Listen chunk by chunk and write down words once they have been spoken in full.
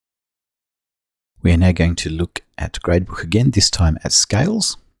We are now going to look at Gradebook again, this time at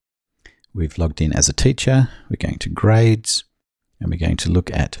scales. We've logged in as a teacher, we're going to grades, and we're going to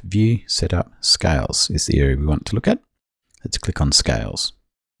look at view, setup, scales is the area we want to look at. Let's click on scales.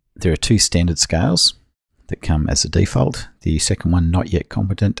 There are two standard scales that come as a default. The second one, not yet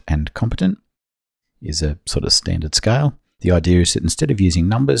competent, and competent, is a sort of standard scale. The idea is that instead of using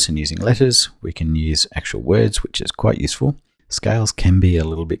numbers and using letters, we can use actual words, which is quite useful. Scales can be a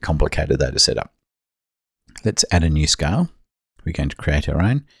little bit complicated though to set up. Let's add a new scale. We're going to create our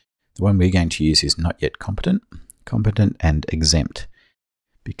own. The one we're going to use is not yet competent, competent, and exempt,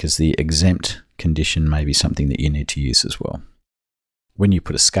 because the exempt condition may be something that you need to use as well. When you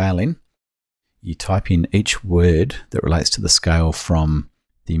put a scale in, you type in each word that relates to the scale from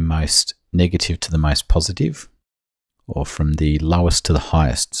the most negative to the most positive, or from the lowest to the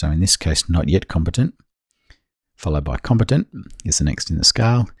highest. So in this case, not yet competent, followed by competent is the next in the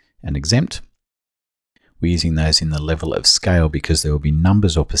scale, and exempt. We're using those in the level of scale because there will be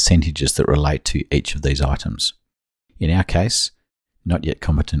numbers or percentages that relate to each of these items. In our case, not yet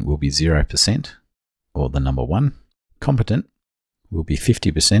competent will be 0%, or the number 1. Competent will be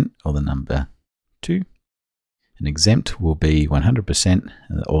 50%, or the number 2. And exempt will be 100%,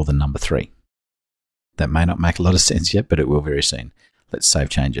 or the number 3. That may not make a lot of sense yet, but it will very soon. Let's save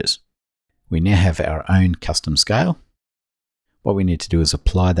changes. We now have our own custom scale. What we need to do is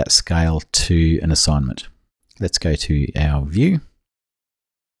apply that scale to an assignment. Let's go to our view.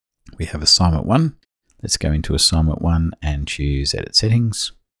 We have assignment 1. Let's go into assignment 1 and choose edit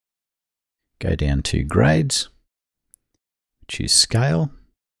settings. Go down to grades, choose scale,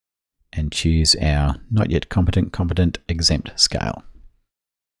 and choose our not yet competent, competent, exempt scale.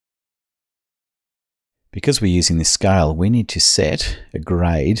 Because we're using this scale, we need to set a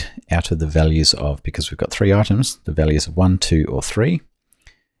grade out of the values of, because we've got 3 items, the values of 1, 2, or 3.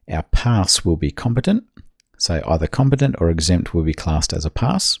 Our pass will be competent, so either competent or exempt will be classed as a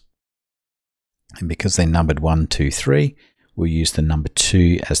pass. And because they're numbered 1, 2, 3, we'll use the number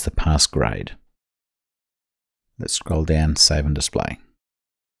 2 as the pass grade. Let's scroll down, save and display.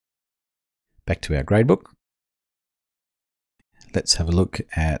 Back to our gradebook. Let's have a look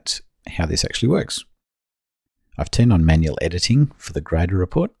at how this actually works. I've turned on manual editing for the grader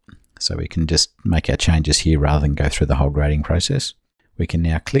report, so we can just make our changes here rather than go through the whole grading process. We can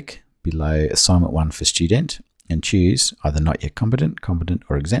now click below assignment 1 for student and choose either not yet competent, competent,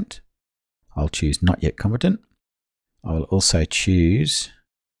 or exempt. I'll choose not yet competent. I will also choose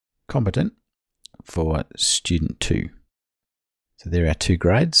competent for student 2. So there are our 2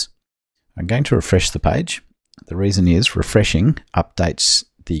 grades. I'm going to refresh the page. The reason is refreshing updates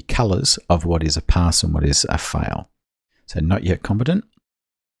the colors of what is a pass and what is a fail. So not yet competent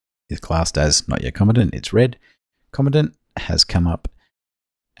is classed as not yet competent, it's red. Competent has come up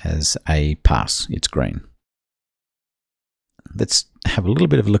as a pass, it's green. Let's have a little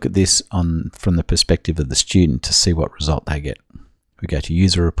bit of a look at this from the perspective of the student to see what result they get. We go to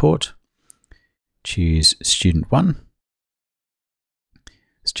user report, choose student 1.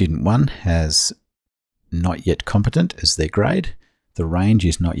 Student 1 has not yet competent as their grade. The range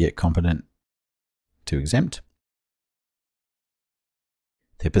is not yet competent to exempt.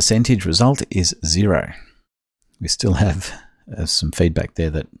 Their percentage result is 0. We still have some feedback there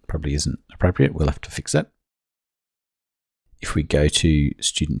that probably isn't appropriate. We'll have to fix that. If we go to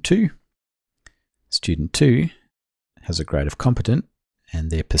student 2 has a grade of competent and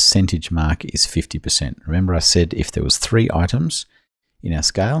their percentage mark is 50%. Remember I said if there was 3 items in our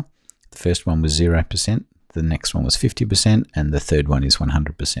scale, the first one was 0%, the next one was 50%, and the third one is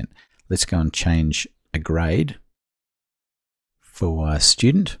 100%. Let's go and change a grade for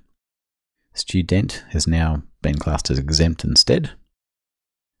student. Student has now been classed as exempt instead.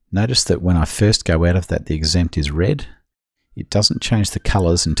 Notice that when I first go out of that, the exempt is red. It doesn't change the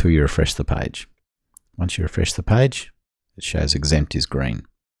colors until you refresh the page. Once you refresh the page, it shows exempt is green.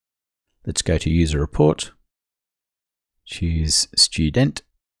 Let's go to user report, choose student.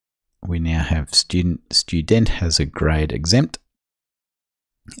 We now have student has a grade exempt,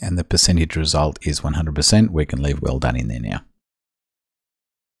 and the percentage result is 100%. We can leave well done in there now.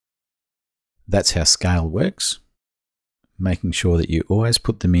 That's how scale works, making sure that you always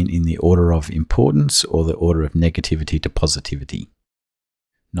put them in the order of importance or the order of negativity to positivity.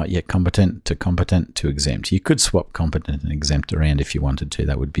 Not yet competent to exempt. You could swap competent and exempt around if you wanted to,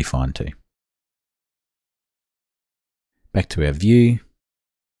 that would be fine too. Back to our view.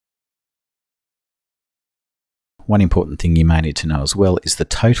 One important thing you may need to know as well is the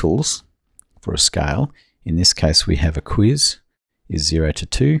totals for a scale. In this case, we have a quiz is 0 to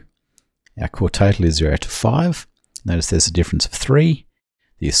 2. Our core total is 0 to 5. Notice there's a difference of 3.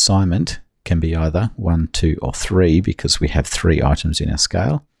 The assignment can be either 1, 2, or 3 because we have 3 items in our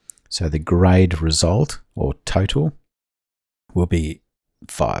scale. So the grade result or total will be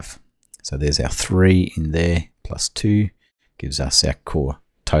 5. So there's our 3 in there plus 2 gives us our core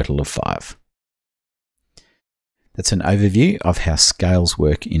total of 5. That's an overview of how scales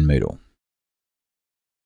work in Moodle.